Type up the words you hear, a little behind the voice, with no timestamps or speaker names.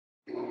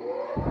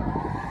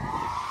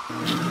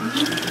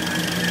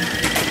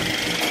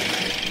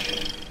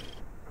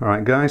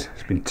Alright guys,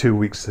 it's been 2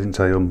 weeks since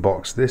I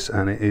unboxed this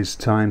and it is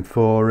time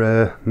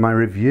for my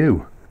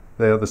review.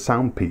 They are the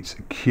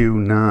SoundPEATS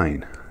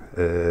Q9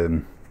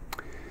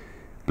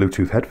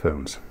 Bluetooth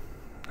headphones.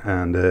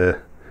 And to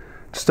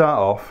start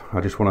off, I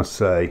just want to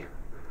say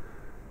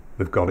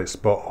they've got it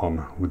spot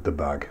on with the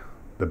bag.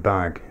 The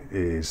bag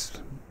is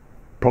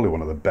probably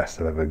one of the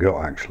best I've ever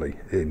got, actually,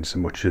 in so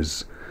much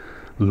as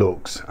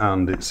looks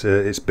and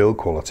its build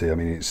quality. I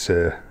mean,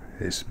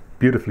 it's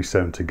beautifully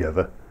sewn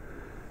together.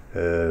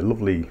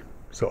 Lovely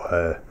sort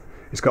of,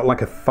 it's got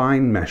like a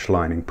fine mesh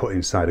lining put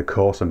inside a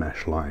coarser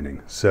mesh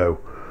lining, so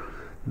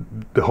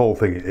the whole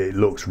thing, it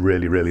looks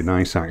really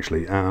nice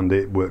actually, and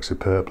it works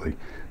superbly.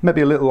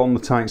 Maybe a little on the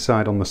tight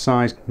side on the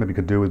size, maybe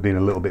could do with being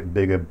a little bit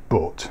bigger,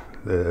 but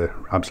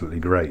absolutely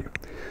great.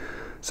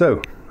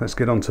 So let's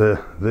get on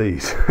to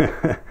these.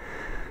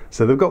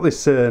 So they've got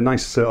this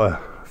nice sort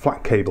of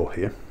flat cable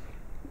here,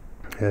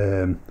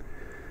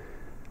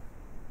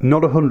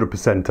 not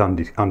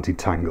 100%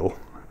 anti-tangle.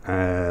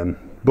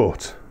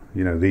 But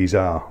you know, these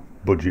are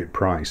budget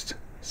priced,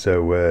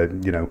 so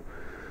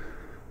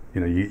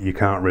you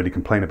can't really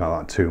complain about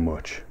that too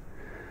much.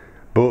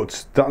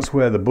 But that's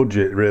where the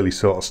budget really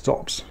sort of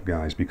stops,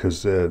 guys,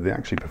 because they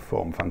actually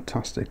perform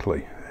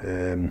fantastically.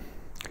 You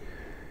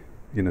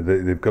know,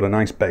 they've got a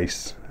nice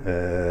bass,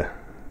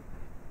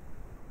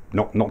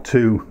 not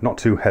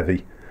too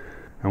heavy,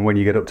 and when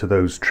you get up to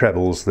those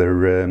trebles,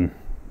 they're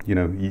you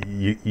know,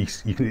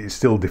 it's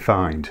still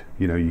defined.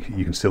 You know, you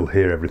can still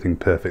hear everything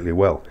perfectly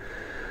well.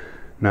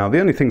 Now, the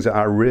only things that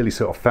I really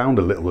sort of found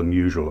a little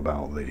unusual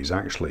about these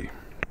actually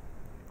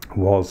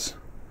was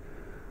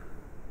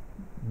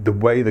the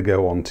way they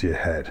go onto your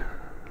head.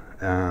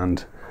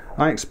 And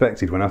I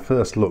expected, when I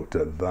first looked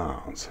at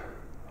that,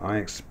 I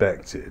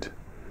expected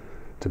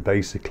to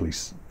basically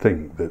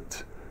think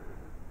that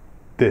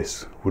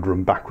this would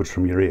run backwards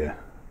from your ear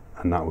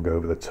and that would go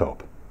over the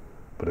top.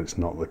 But it's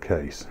not the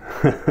case.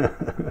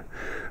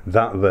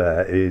 That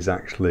there is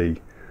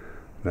actually,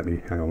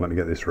 hang on, let me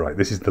get this right.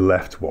 This is the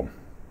left one.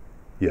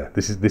 Yeah,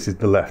 this is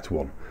the left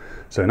one.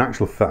 So in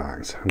actual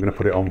fact, I'm going to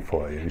put it on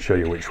for you and show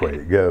you which way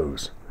it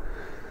goes.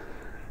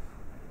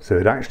 So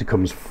it actually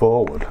comes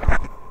forward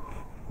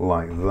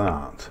like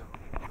that.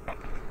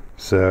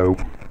 So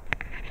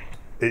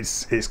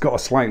it's got a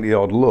slightly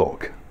odd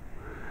look,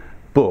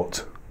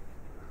 but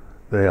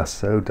they are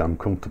so damn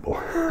comfortable.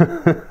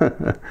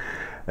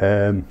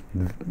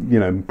 You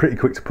know, pretty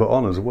quick to put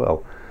on as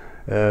well.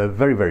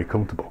 Very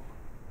comfortable,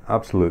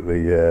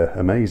 absolutely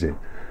amazing.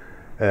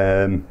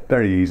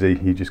 Very easy.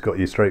 You just got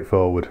your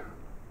straightforward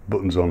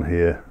buttons on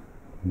here.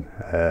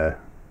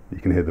 You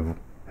can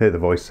hear the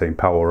voice saying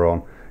power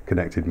on,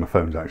 connected. My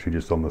phone's actually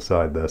just on the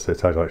side there, so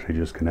it's actually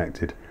just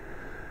connected.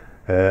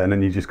 And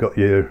then you just got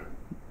your,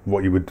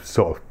 what you would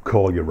sort of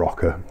call your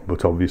rocker,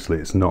 but obviously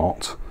it's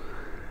not.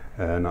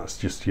 And that's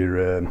just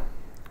your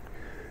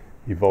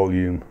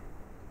volume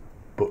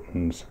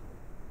buttons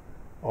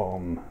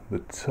on the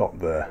top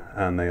there,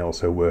 and they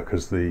also work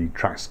as the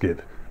track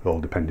skip, all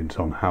dependent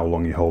on how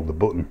long you hold the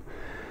button.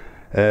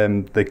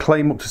 They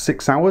claim up to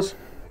 6 hours.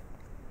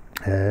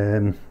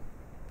 I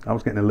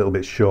was getting a little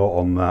bit short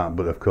on that,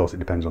 but of course it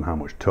depends on how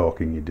much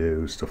talking you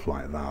do, stuff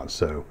like that,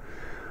 so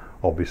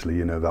obviously,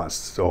 you know,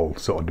 that's all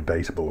sort of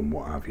debatable and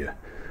what have you.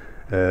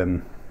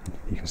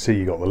 You can see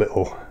you got the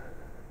little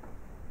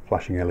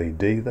flashing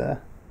LED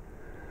there.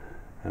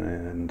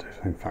 And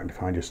in fact,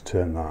 if I just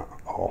turn that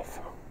off,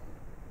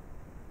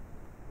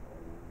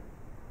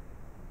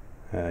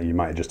 you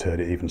might have just heard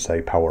it even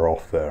say power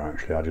off there.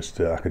 Actually,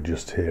 I could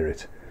just hear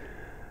it.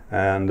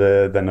 And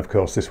then of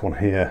course this one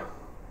here,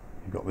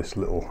 you've got this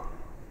little,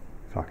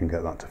 if I can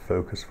get that to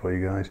focus for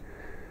you guys,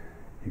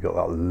 you've got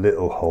that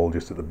little hole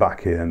just at the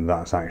back here, and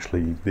that's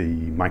actually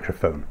the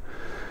microphone.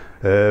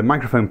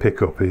 Microphone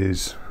pickup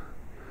is,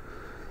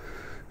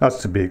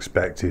 that's to be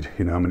expected,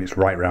 you know. I mean, it's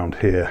right round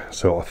here,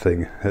 sort of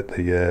thing, at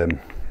the,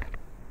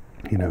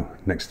 you know,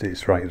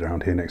 it's right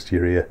around here next to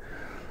your ear.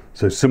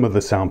 So some of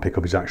the sound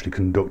pickup is actually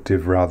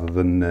conductive rather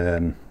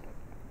than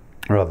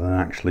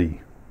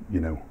actually, you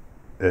know,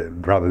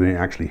 rather than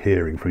actually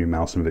hearing from your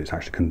mouth. Some of it's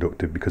actually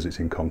conductive because it's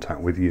in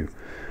contact with you.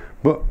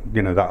 But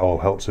you know, that all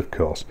helps, of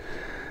course.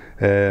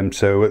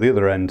 So at the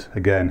other end,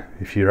 again,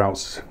 if you're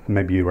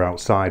maybe you're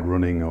outside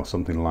running or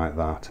something like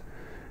that,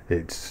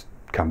 it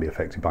can be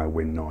affected by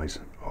wind noise,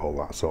 all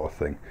that sort of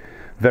thing.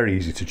 Very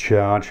easy to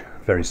charge,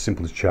 very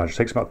simple to charge. It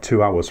takes about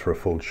 2 hours for a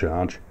full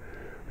charge.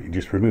 But you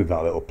just remove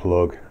that little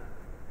plug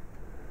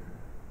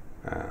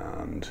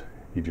and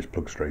you just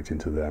plug straight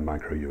into their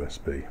micro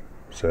USB.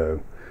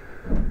 So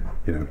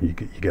you know, you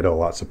get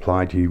all that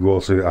supplied. You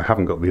also, I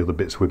haven't got the other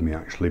bits with me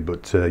actually,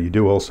 but you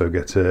do also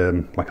get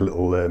like a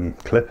little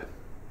clip,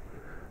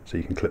 so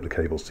you can clip the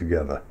cables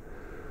together.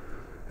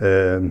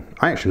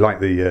 I actually like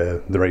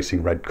the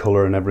racing red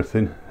colour and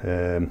everything.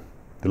 They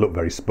look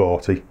very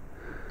sporty.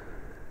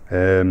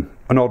 An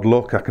odd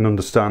look. I can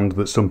understand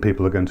that some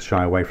people are going to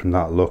shy away from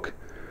that look,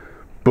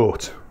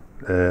 but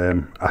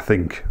I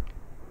think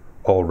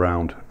all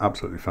round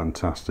absolutely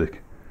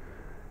fantastic.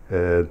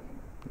 As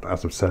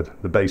I've said,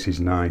 the bass is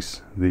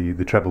nice,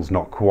 the treble's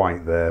not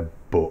quite there,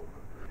 but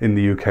in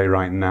the UK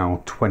right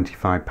now,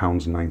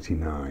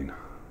 £25.99.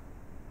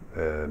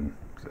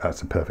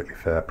 That's a perfectly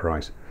fair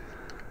price.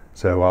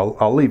 So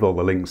I'll leave all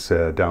the links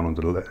down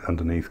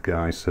underneath,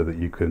 guys, so that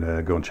you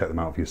can go and check them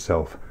out for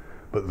yourself.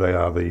 But they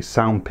are the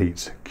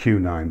SoundPEATS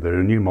Q9. They're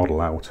a new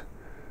model out.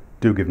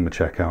 Do give them a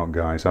check out,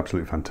 guys.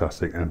 Absolutely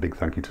fantastic, and a big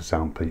thank you to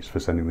SoundPEATS for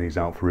sending these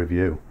out for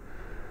review.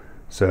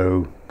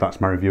 So that's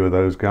my review of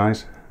those,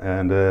 guys,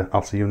 and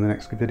I'll see you in the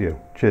next video.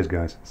 Cheers,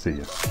 guys. See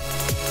ya.